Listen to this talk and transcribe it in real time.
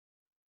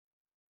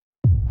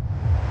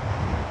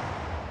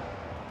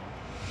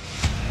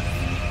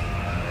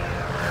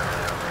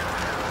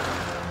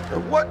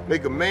What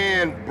make a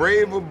man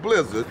brave a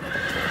blizzard,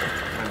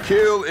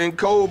 kill in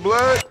cold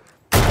blood?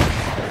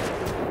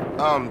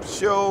 I'm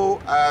sure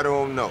I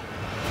don't know.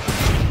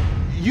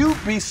 You'd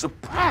be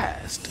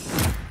surprised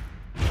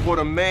what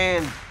a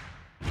man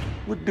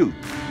would do.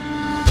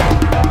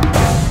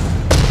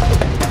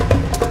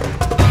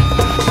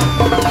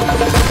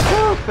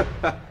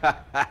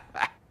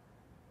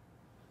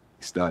 You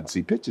starting to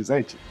see pictures,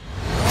 ain't you?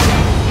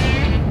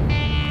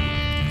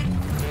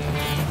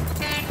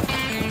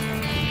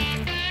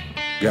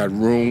 Got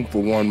room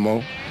for one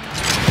more?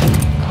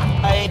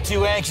 I ain't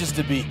too anxious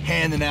to be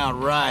handing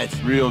out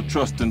rides. Real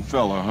trusting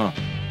fella, huh?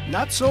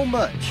 Not so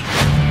much.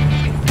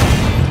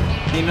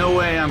 Ain't no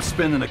way I'm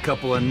spending a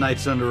couple of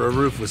nights under a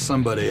roof with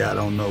somebody I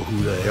don't know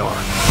who they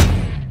are.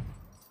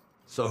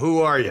 So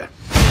who are you?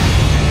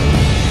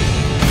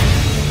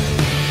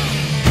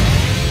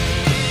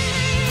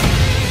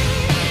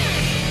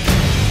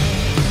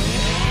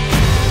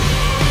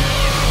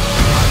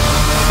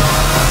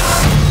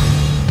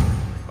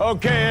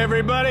 Okay,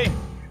 everybody,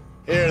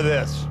 hear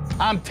this.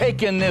 I'm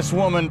taking this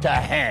woman to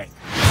hang.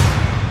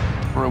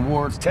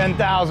 Reward's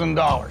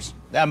 $10,000.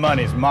 That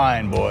money's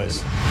mine,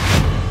 boys.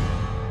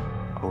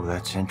 Oh,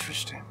 that's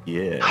interesting.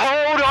 Yeah.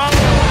 Hold on!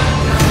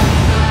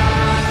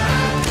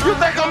 You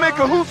think I'm in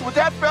cahoots with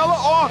that fella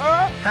or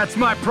her? That's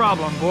my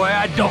problem, boy.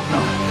 I don't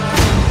know.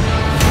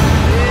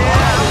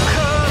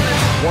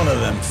 One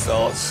of them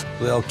fellas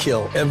will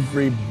kill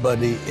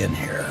everybody in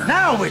here.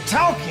 Now we're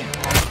talking.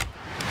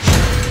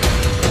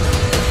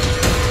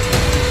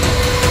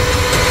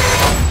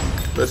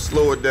 Let's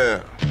slow it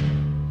down.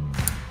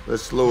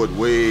 Let's slow it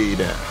way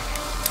down.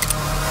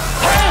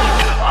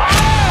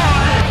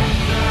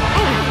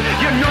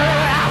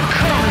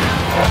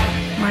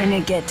 When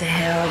you get to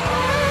Harold,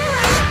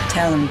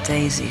 tell him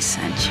Daisy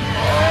sent you.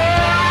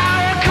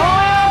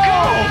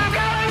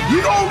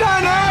 You gon'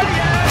 die now?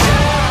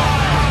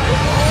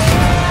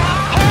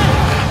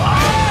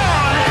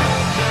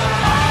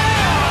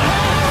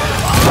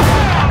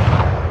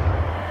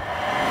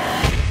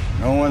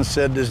 No one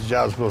said this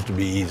job's supposed to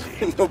be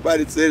easy.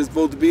 Nobody said it's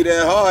supposed to be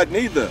that hard,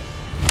 neither.